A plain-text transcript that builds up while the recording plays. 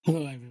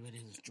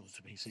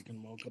Joseph Basic,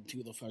 and welcome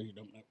to the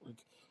FiredUp Network.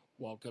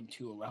 Welcome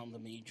to Around the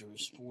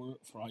Majors for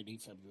Friday,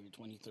 February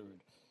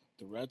 23rd.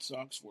 The Red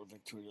Sox were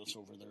victorious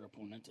over their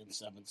opponent in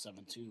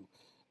 7-7-2.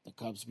 The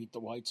Cubs beat the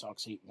White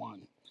Sox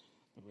 8-1.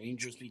 The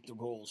Rangers beat the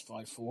Royals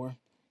 5-4.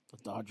 The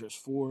Dodgers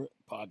 4,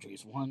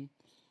 Padres 1.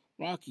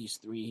 Rockies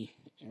 3,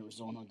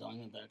 Arizona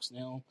Diamondbacks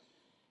 0.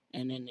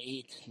 And in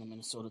 8, the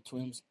Minnesota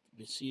Twins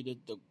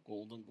defeated the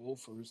Golden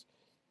Gophers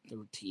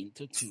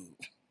 13-2.